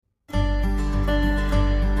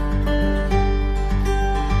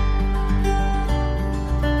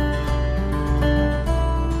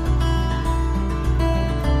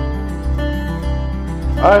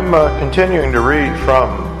I'm continuing to read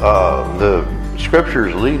from the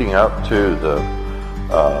scriptures leading up to the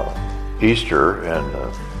Easter and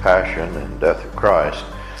the Passion and Death of Christ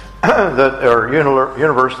that are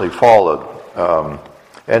universally followed.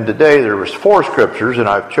 And today there was 4 scriptures, and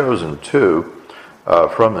I've chosen 2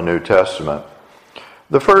 from the New Testament.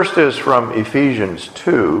 The first is from Ephesians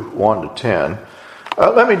 2, 1 to 10.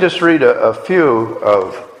 Let me just read a few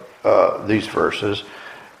of these verses.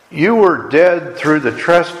 You were dead through the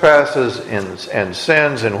trespasses and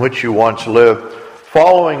sins in which you once lived,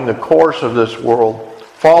 following the course of this world,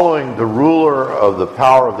 following the ruler of the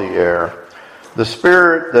power of the air, the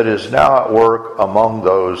spirit that is now at work among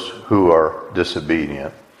those who are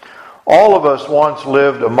disobedient. All of us once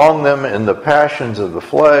lived among them in the passions of the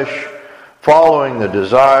flesh, following the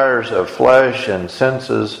desires of flesh and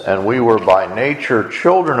senses, and we were by nature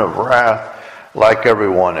children of wrath like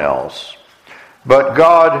everyone else. But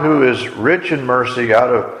God, who is rich in mercy, out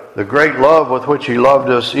of the great love with which He loved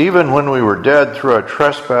us, even when we were dead through our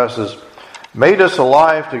trespasses, made us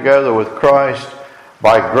alive together with Christ.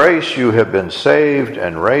 By grace you have been saved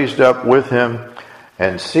and raised up with Him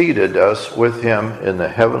and seated us with Him in the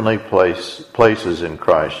heavenly places in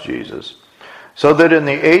Christ Jesus, so that in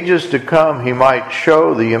the ages to come He might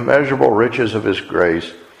show the immeasurable riches of His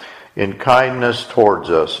grace in kindness towards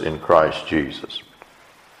us in Christ Jesus.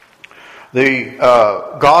 The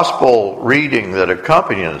gospel reading that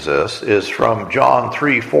accompanies this is from John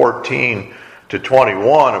 3:14 to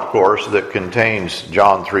 21, of course, that contains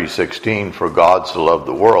John 3:16, for God so loved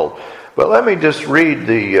the world. But let me just read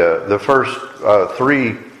the first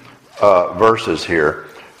 3 verses here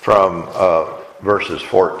from verses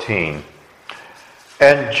 14.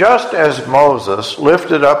 And just as Moses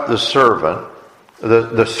lifted up the serpent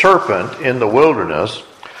in the wilderness,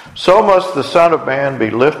 so must the Son of Man be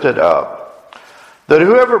lifted up, that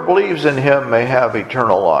whoever believes in Him may have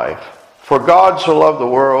eternal life. For God so loved the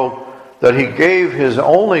world that He gave His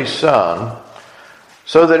only Son,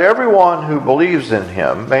 so that everyone who believes in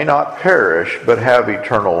Him may not perish, but have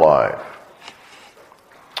eternal life.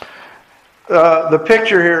 The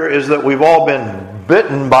picture here is that we've all been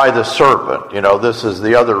bitten by the serpent. You know, this is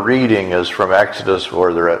the other reading is from Exodus,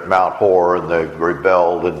 where they're at Mount Hor and they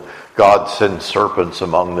rebelled, and God sends serpents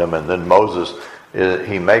among them, and then Moses,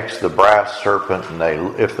 He makes the brass serpent, and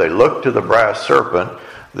if they look to the brass serpent,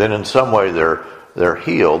 then in some way they're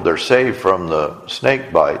healed, they're saved from the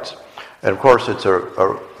snake bites. And of course,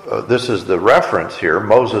 this is the reference here.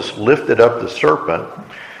 Moses lifted up the serpent,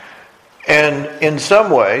 and in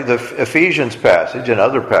some way, the Ephesians passage and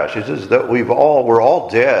other passages that we're all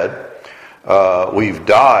dead. We've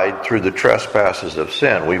died through the trespasses of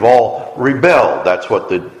sin. We've all rebelled. That's what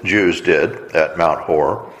the Jews did at Mount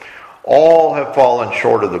Hor. All have fallen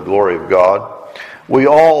short of the glory of God. We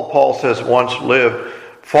all, Paul says, once lived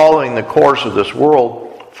following the course of this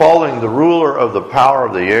world, following the ruler of the power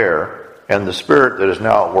of the air, and the spirit that is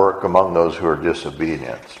now at work among those who are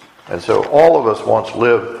disobedient. And so all of us once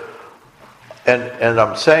lived, and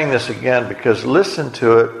I'm saying this again because listen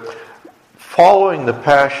to it, following the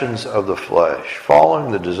passions of the flesh,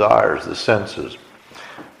 following the desires, the senses.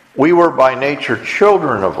 We were by nature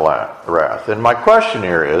children of wrath. And my question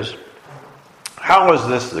here is, how is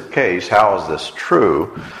this the case? How is this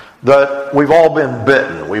true? That we've all been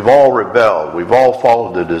bitten, we've all rebelled, we've all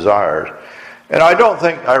followed the desires. And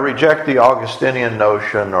I reject the Augustinian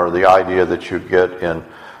notion or the idea that you get in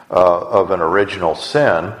of an original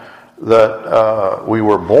sin, that we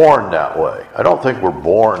were born that way. I don't think we're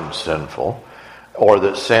born sinful, or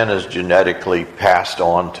that sin is genetically passed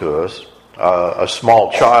on to us. A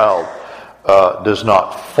small child does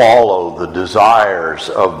not follow the desires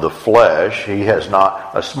of the flesh.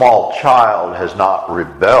 A small child has not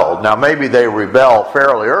rebelled. Now, maybe they rebel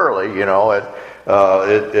fairly early,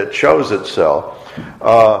 it shows itself.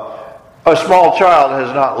 A small child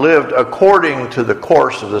has not lived according to the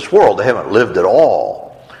course of this world. They haven't lived at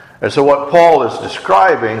all. And so what Paul is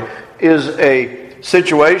describing is a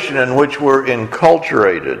situation in which we're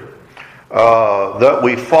enculturated, that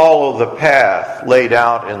we follow the path laid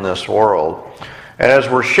out in this world. And as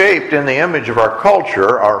we're shaped in the image of our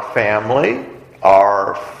culture, our family,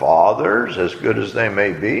 our fathers, as good as they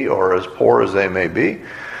may be or as poor as they may be,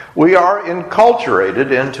 we are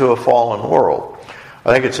enculturated into a fallen world.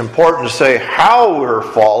 I think it's important to say how we're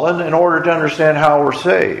fallen in order to understand how we're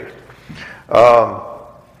saved.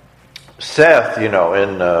 Seth, in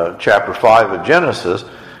chapter 5 of Genesis,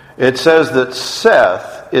 it says that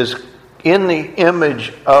Seth is in the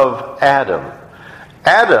image of Adam.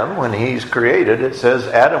 Adam, when he's created, it says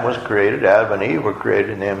Adam was created, Adam and Eve were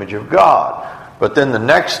created in the image of God. But then the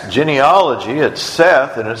next genealogy, it's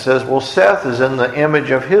Seth, and it says, well, Seth is in the image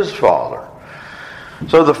of his father.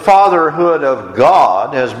 So the fatherhood of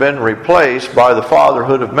God has been replaced by the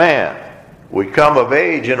fatherhood of man. We come of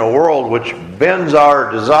age in a world which bends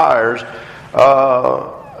our desires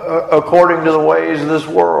according to the ways of this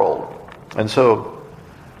world. And so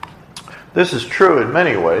this is true in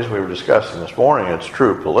many ways. We were discussing this morning, it's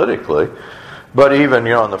true politically. But even,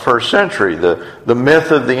 in the first century, the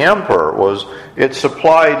myth of the emperor it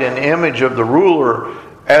supplied an image of the ruler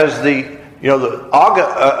as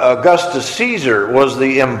Augustus Caesar was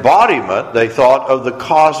the embodiment, they thought, of the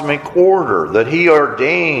cosmic order, that he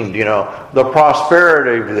ordained, the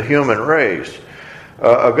prosperity of the human race.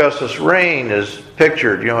 Augustus' reign is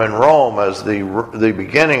pictured, in Rome as the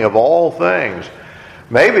beginning of all things.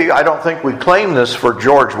 Maybe, I don't think we claim this for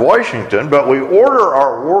George Washington, but we order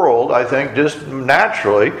our world, I think, just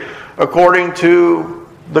naturally, according to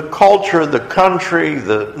the culture, the country,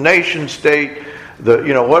 the nation state,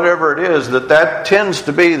 whatever it is, that tends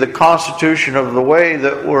to be the constitution of the way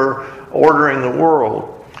that we're ordering the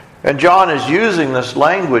world. And John is using this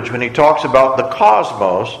language when he talks about the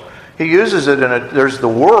cosmos. He uses it there's the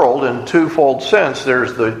world in twofold sense.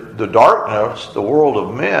 There's the darkness, the world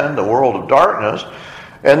of men, the world of darkness.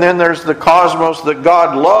 And then there's the cosmos that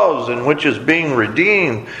God loves and which is being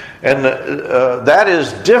redeemed. And that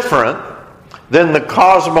is different than the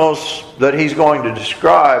cosmos that he's going to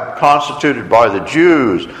describe, constituted by the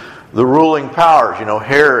Jews, the ruling powers,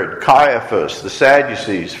 Herod, Caiaphas, the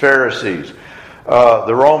Sadducees, Pharisees,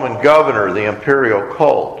 the Roman governor, the imperial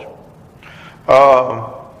cult.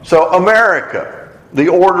 So America, the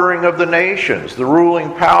ordering of the nations, the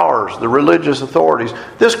ruling powers, the religious authorities.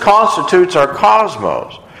 This constitutes our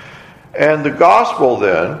cosmos. And the gospel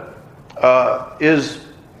then is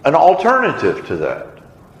an alternative to that.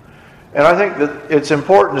 And I think that it's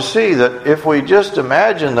important to see that if we just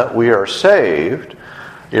imagine that we are saved,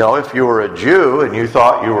 if you were a Jew and you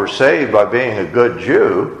thought you were saved by being a good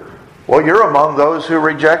Jew, well, you're among those who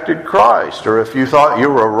rejected Christ. Or if you thought you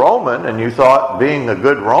were a Roman and you thought being a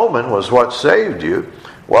good Roman was what saved you,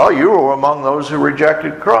 well, you were among those who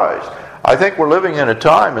rejected Christ. I think we're living in a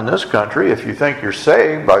time in this country, if you think you're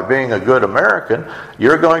saved by being a good American,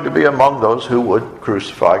 you're going to be among those who would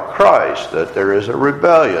crucify Christ, that there is a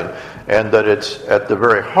rebellion, and that it's at the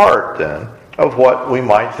very heart, then, of what we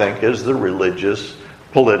might think is the religious,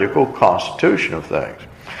 political constitution of things.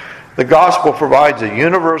 The gospel provides a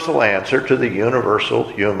universal answer to the universal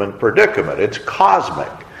human predicament. It's cosmic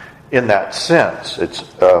in that sense. It's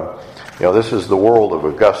this is the world of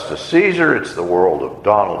Augustus Caesar. It's the world of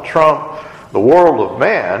Donald Trump, the world of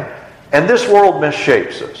man, and this world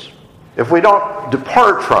misshapes us if we don't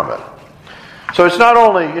depart from it. So it's not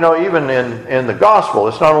only, even in the gospel,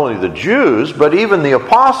 it's not only the Jews, but even the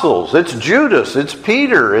apostles. It's Judas, it's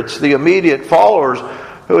Peter, it's the immediate followers,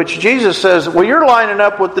 which Jesus says, well, you're lining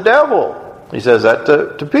up with the devil. He says that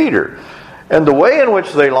to Peter. And the way in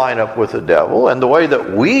which they line up with the devil, and the way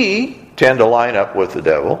that we tend to line up with the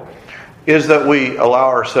devil, is that we allow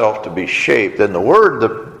ourselves to be shaped. And the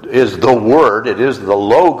word is the Word, it is the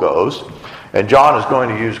Logos. And John is going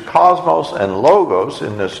to use cosmos and logos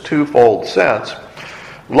in this twofold sense.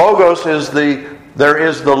 Logos there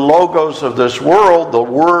is the logos of this world, the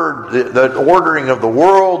word, the ordering of the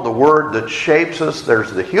world, the word that shapes us.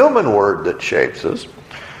 There's the human word that shapes us.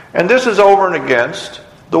 And this is over and against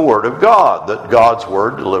the Word of God, that God's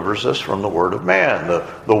Word delivers us from the Word of man.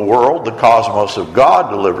 The world, the cosmos of God,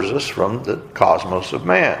 delivers us from the cosmos of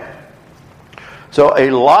man. So a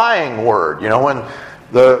lying word, when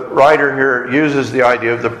the writer here uses the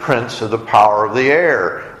idea of the prince of the power of the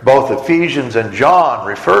air. Both Ephesians and John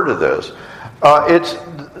refer to this. It's,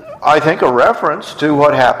 I think, a reference to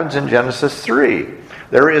what happens in Genesis 3.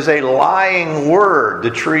 There is a lying word,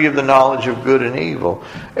 the tree of the knowledge of good and evil.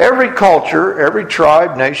 Every culture, every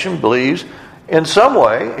tribe, nation believes in some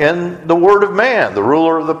way in the word of man, the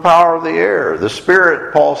ruler of the power of the air. The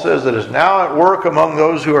Spirit, Paul says, that is now at work among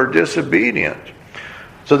those who are disobedient.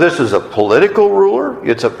 So this is a political ruler.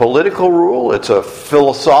 It's a political rule. It's a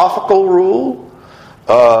philosophical rule.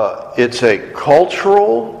 It's a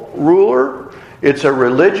cultural ruler. It's a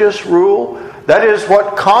religious rule. That is,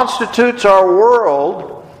 what constitutes our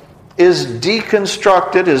world is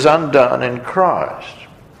deconstructed, is undone in Christ.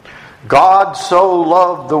 God so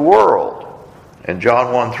loved the world. In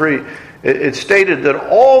John 1:3, it's stated that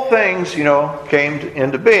all things, came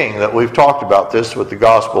into being. That we've talked about this with the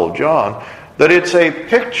Gospel of John. That it's a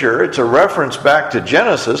picture, it's a reference back to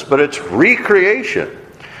Genesis, but it's recreation.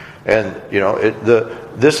 And,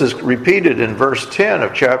 this is repeated in verse 10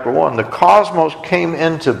 of chapter 1. The cosmos came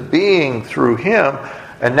into being through him,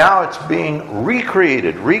 and now it's being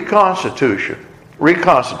recreated, reconstituted.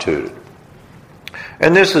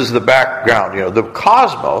 And this is the background. The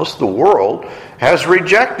cosmos, the world, has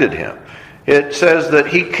rejected him. It says that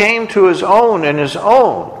he came to his own, and his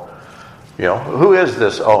own. Who is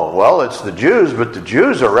this own? Well, it's the Jews, but the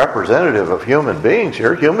Jews are representative of human beings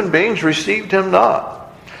here. Human beings received him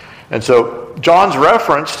not. And so John's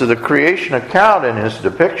reference to the creation account in his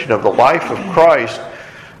depiction of the life of Christ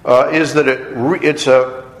is that it's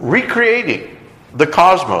recreating the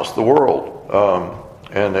cosmos, the world.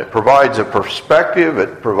 And it provides a perspective,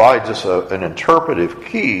 it provides us an interpretive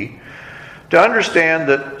key to understand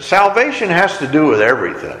that salvation has to do with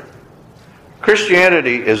everything.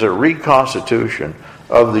 Christianity is a reconstitution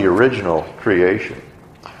of the original creation.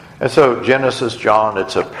 And so Genesis, John,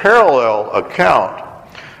 it's a parallel account.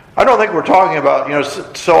 I don't think we're talking about,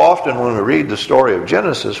 so often when we read the story of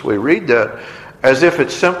Genesis, we read that as if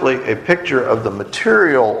it's simply a picture of the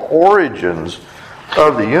material origins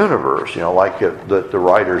of the universe, like the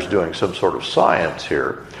writer's doing some sort of science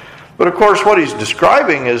here. But of course what he's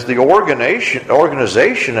describing is the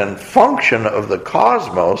organization and function of the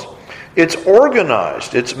cosmos. It's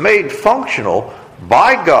organized, it's made functional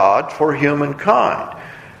by God for humankind.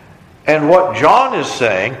 And what John is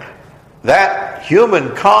saying, that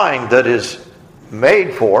humankind that is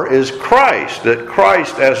made for is Christ, that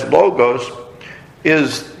Christ as Logos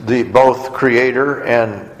is the both creator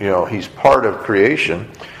and he's part of creation,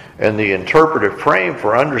 and the interpretive frame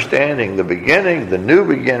for understanding the beginning, the new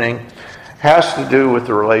beginning, has to do with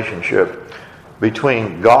the relationship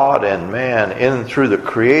between God and man through the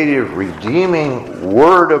creative, redeeming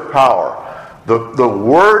word of power. The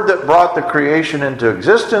word that brought the creation into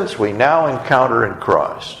existence, we now encounter in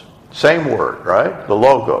Christ. Same word, right? The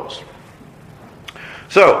Logos.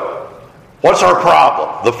 So, what's our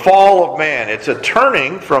problem? The fall of man. It's a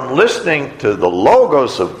turning from listening to the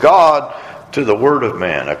Logos of God to the word of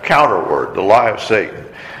man, a counter word, the lie of Satan,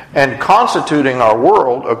 and constituting our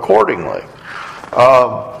world accordingly.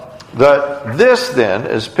 This then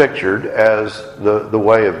is pictured as the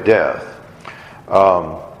way of death.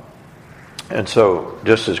 And so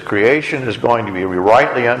just as creation is going to be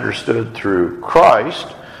rightly understood through Christ,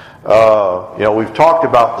 we've talked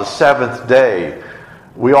about the seventh day.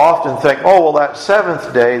 We often think, that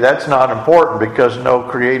seventh day, that's not important because no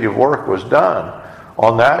creative work was done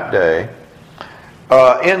on that day.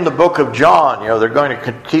 In the book of John, they're going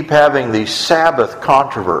to keep having these Sabbath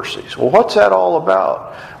controversies. Well, what's that all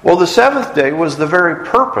about? Well, the seventh day was the very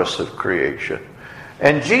purpose of creation.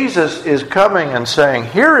 And Jesus is coming and saying,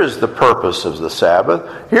 here is the purpose of the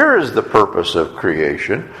Sabbath, here is the purpose of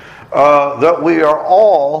creation, that we are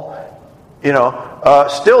all,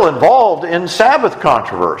 still involved in Sabbath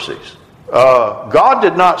controversies. God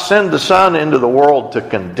did not send the Son into the world to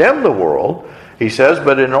condemn the world, he says,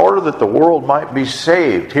 but in order that the world might be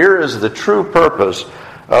saved. Here is the true purpose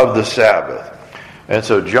of the Sabbath. And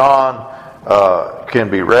so John can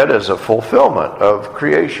be read as a fulfillment of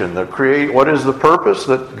creation. What is the purpose?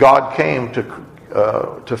 That God came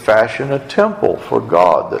to fashion a temple for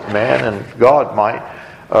God, that man and God might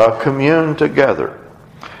commune together.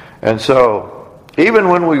 And so, even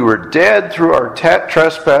when we were dead through our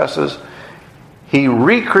trespasses, he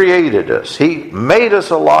recreated us. He made us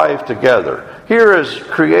alive together. Here is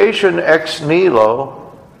creation ex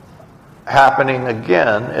nihilo happening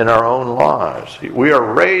again in our own lives. We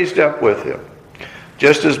are raised up with him.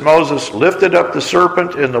 Just as Moses lifted up the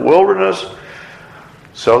serpent in the wilderness,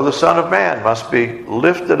 so the Son of Man must be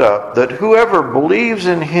lifted up, that whoever believes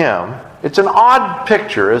in him, it's an odd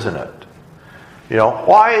picture, isn't it?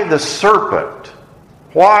 Why the serpent?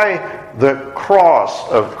 Why the cross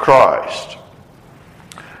of Christ?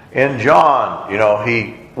 In John,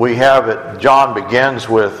 John begins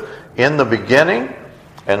with, in the beginning,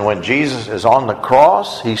 and when Jesus is on the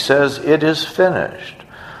cross, he says, it is finished.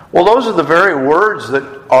 Well, those are the very words that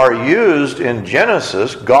are used in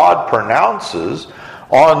Genesis. God pronounces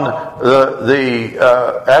on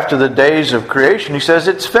after the days of creation. He says,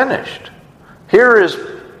 it's finished. Here is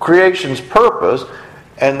creation's purpose,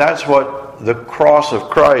 and that's what the cross of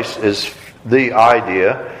Christ is the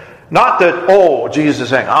idea. Not that, Jesus is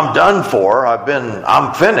saying, I'm done for,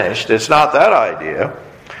 I'm finished. It's not that idea.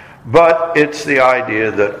 But it's the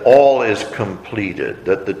idea that all is completed,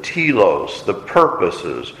 that the telos, the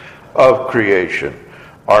purposes of creation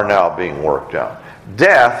are now being worked out.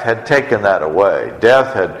 Death had taken that away.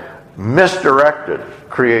 Death had misdirected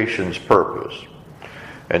creation's purpose.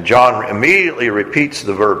 And John immediately repeats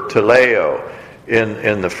the verb teleo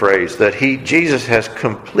in the phrase that Jesus has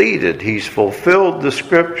completed, he's fulfilled the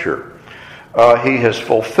Scripture. He has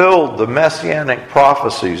fulfilled the messianic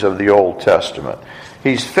prophecies of the Old Testament.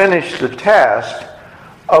 He's finished the task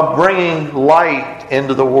of bringing light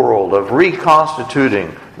into the world, of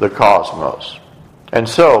reconstituting the cosmos. And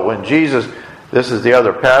so when Jesus, this is the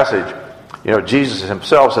other passage, Jesus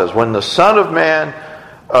himself says, when the Son of Man,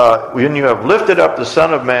 when you have lifted up the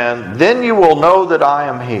Son of Man, then you will know that I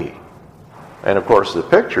am He. And of course the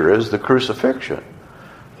picture is the crucifixion.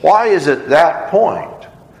 Why is it that point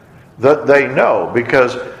that they know?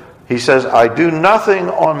 Because he says, I do nothing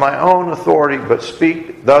on my own authority, but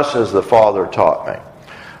speak thus as the Father taught me.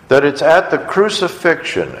 That it's at the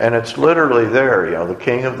crucifixion, and it's literally there, the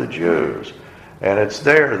King of the Jews. And it's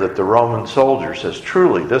there that the Roman soldier says,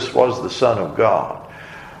 truly, this was the Son of God.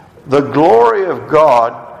 The glory of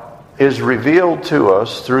God is revealed to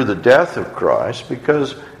us through the death of Christ,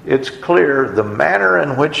 because it's clear the manner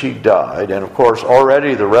in which He died, and of course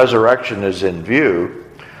already the resurrection is in view,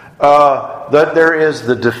 that there is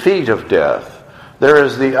the defeat of death. There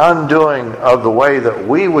is the undoing of the way that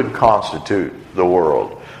we would constitute the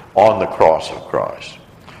world on the cross of Christ.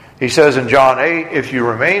 He says in John 8, if you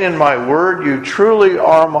remain in my word, you truly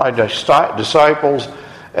are my disciples,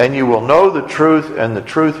 and you will know the truth, and the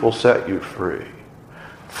truth will set you free.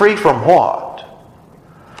 Free from what?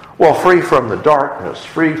 Well, free from the darkness,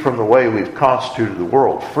 free from the way we've constituted the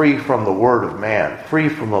world, free from the word of man, free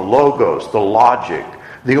from the logos, the logic,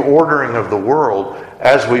 the ordering of the world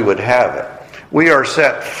as we would have it. We are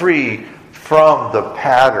set free from the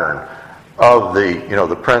pattern of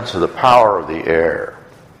the prince of the power of the air.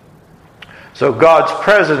 So God's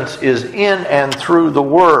presence is in and through the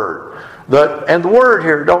Word. And the Word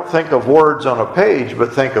here, don't think of words on a page,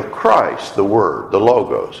 but think of Christ, the Word, the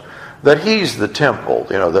Logos. That He's the temple,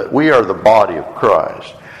 that we are the body of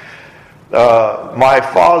Christ. My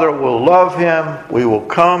Father will love Him, we will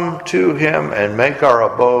come to Him and make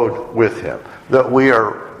our abode with Him. That we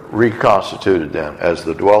are reconstituted then as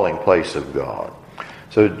the dwelling place of God.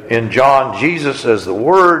 So in John, Jesus as the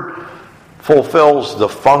Word fulfills the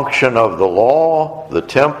function of the law, the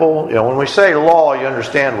temple. When we say law, you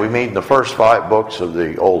understand we mean the first 5 books of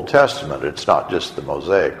the Old Testament. It's not just the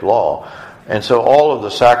Mosaic law. And so all of the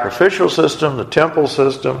sacrificial system, the temple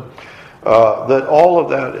system, that all of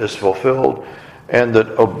that is fulfilled, and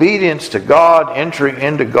that obedience to God, entry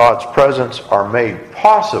into God's presence are made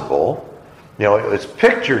possible. It's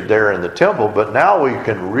pictured there in the temple, but now we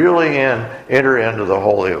can really enter into the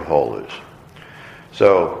Holy of Holies.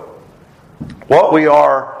 So, what we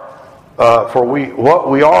are,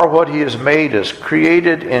 what He has made us,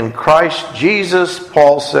 created in Christ Jesus,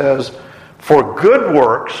 Paul says, for good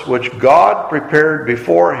works which God prepared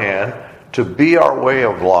beforehand to be our way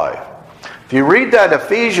of life. If you read that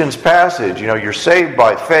Ephesians passage, you're saved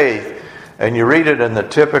by faith, and you read it in the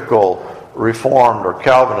typical Reformed or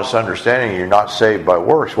Calvinist understanding, you're not saved by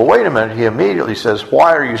works. Well, wait a minute, he immediately says,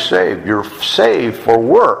 why are you saved? You're saved for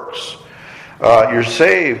works. You're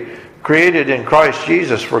saved, created in Christ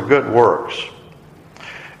Jesus for good works.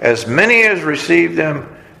 As many as received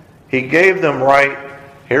them, He gave them right.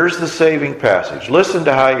 Here's the saving passage. Listen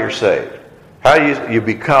to how you're saved. How you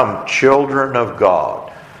become children of God.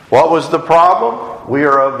 What was the problem? We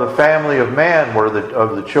are of the family of man. We're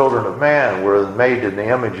of the children of man. We're made in the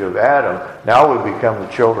image of Adam. Now we become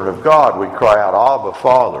the children of God. We cry out, Abba,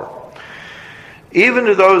 Father. Even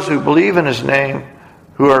to those who believe in His name,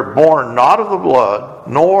 who are born not of the blood,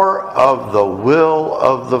 nor of the will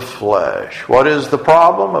of the flesh. What is the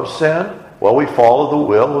problem of sin? Well, we follow the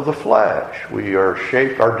will of the flesh. We are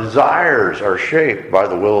shaped, our desires are shaped by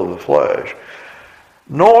the will of the flesh.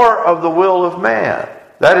 Nor of the will of man.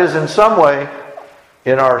 That is, in some way,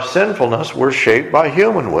 in our sinfulness, we're shaped by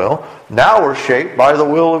human will. Now we're shaped by the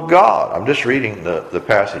will of God. I'm just reading the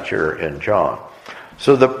passage here in John.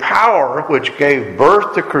 So the power which gave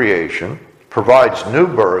birth to creation provides new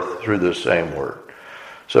birth through this same word.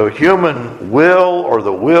 So human will, or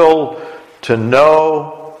the will to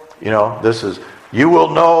know, this is, you will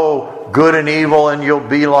know good and evil and you'll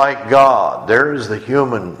be like God. There is the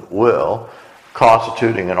human will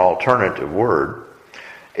constituting an alternative word.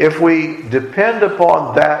 If we depend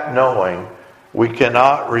upon that knowing, we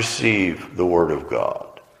cannot receive the Word of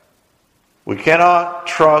God. We cannot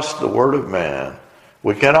trust the word of man.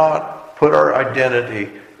 We cannot put our identity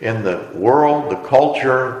in the world, the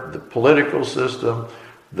culture, the political system,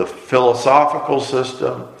 the philosophical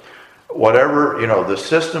system, whatever, the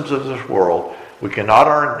systems of this world. We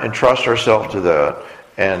cannot entrust ourselves to that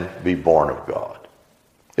and be born of God.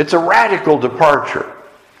 It's a radical departure.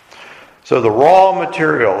 So the raw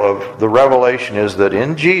material of the revelation is that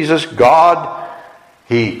in Jesus, God,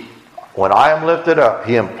 when I am lifted up,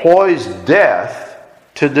 He employs death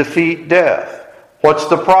to defeat death. What's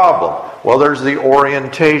the problem? Well, there's the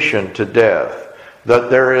orientation to death. that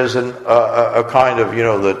there is a kind of,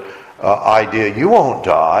 idea, you won't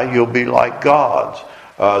die, you'll be like gods.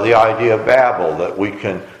 The idea of Babel, that we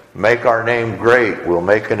can make our name great, we'll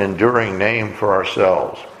make an enduring name for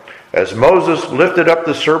ourselves. As Moses lifted up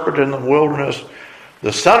the serpent in the wilderness,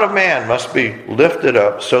 the Son of Man must be lifted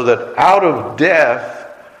up so that out of death,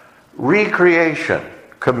 recreation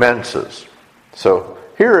commences. So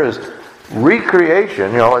here is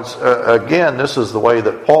recreation. It's again, this is the way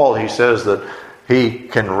that Paul, he says that he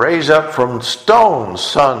can raise up from stones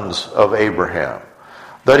sons of Abraham,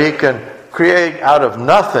 that he can create out of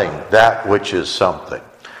nothing that which is something.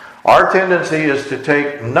 Our tendency is to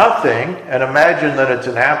take nothing and imagine that it's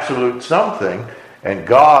an absolute something, and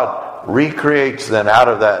God recreates then out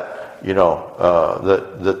of that,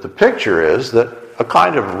 that the picture is that a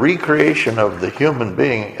kind of recreation of the human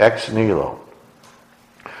being ex nihilo.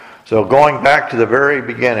 So going back to the very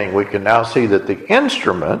beginning, we can now see that the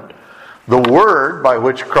instrument, the word by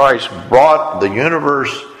which Christ brought the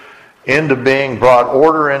universe into being, brought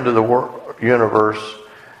order into the universe,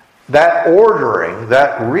 that ordering,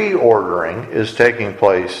 that reordering is taking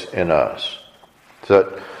place in us.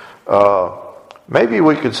 So maybe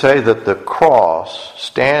we could say that the cross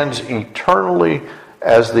stands eternally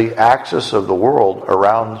as the axis of the world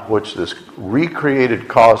around which this recreated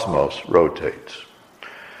cosmos rotates.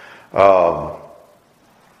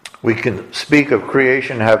 We can speak of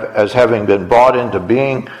creation as having been brought into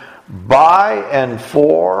being by and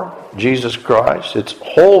for Jesus Christ. Its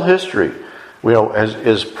whole history,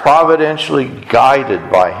 is providentially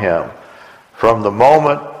guided by Him from the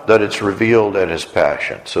moment that it's revealed at His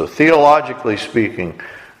passion. So theologically speaking,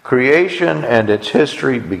 creation and its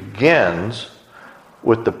history begins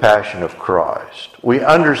with the passion of Christ. We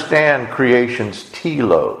understand creation's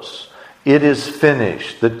telos. It is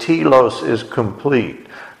finished. The telos is complete.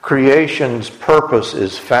 Creation's purpose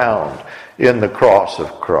is found in the cross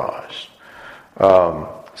of Christ.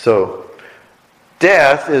 So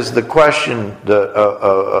death is the question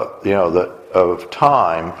of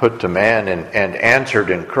time put to man and answered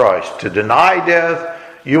in Christ. To deny death,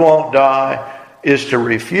 you won't die, is to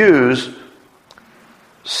refuse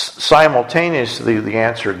simultaneously the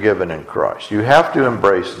answer given in Christ. You have to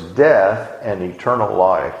embrace death and eternal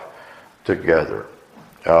life together.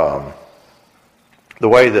 The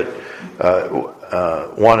way that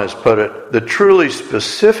one has put it, the truly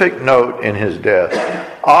specific note in his death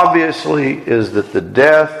obviously is that the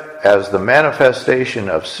death as the manifestation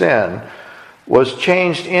of sin was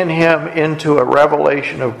changed in him into a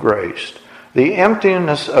revelation of grace. The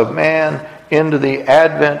emptiness of man into the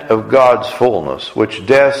advent of God's fullness, which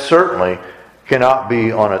death certainly cannot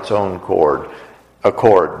be on its own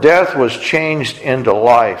accord. Death was changed into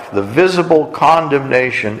life, the visible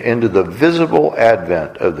condemnation into the visible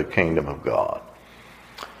advent of the kingdom of God.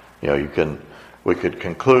 We could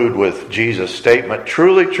conclude with Jesus' statement,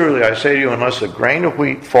 "Truly, truly, I say to you, unless a grain of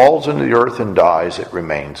wheat falls into the earth and dies, it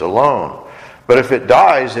remains alone. But if it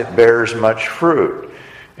dies, it bears much fruit.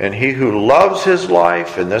 And he who loves his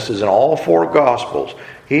life," and this is in all four Gospels,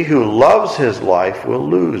 "he who loves his life will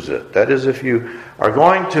lose it." That is, if you are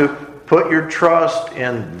going to put your trust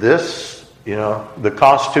in this, the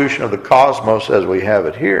constitution of the cosmos as we have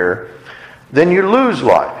it here, then you lose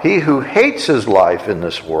life. He who hates his life in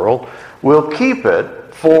this world will keep it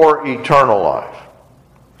for eternal life.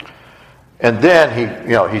 And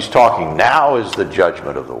then he's talking now is the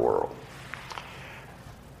judgment of the world.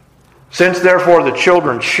 "Since therefore the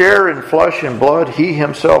children share in flesh and blood, he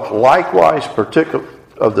himself likewise partook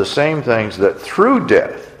of the same things, that through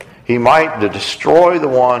death he might destroy the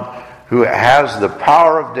one who has the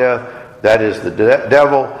power of death, that is the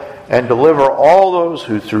devil, and deliver all those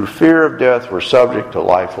who through fear of death were subject to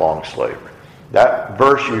lifelong slavery." That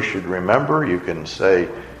verse you should remember. You can say,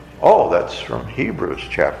 oh, that's from Hebrews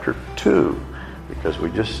chapter 2, because we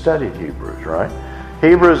just studied Hebrews, right?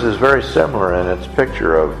 Hebrews is very similar in its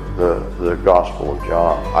picture of the Gospel of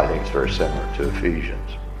John. I think it's very similar to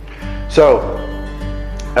Ephesians. So,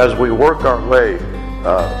 as we work our way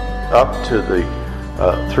up to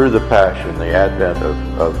through the Passion, the advent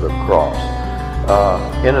of the cross,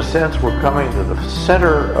 in a sense we're coming to the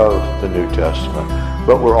center of the New Testament,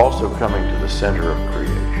 but we're also coming to the center of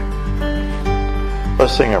creation.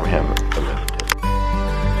 Let's sing our hymn.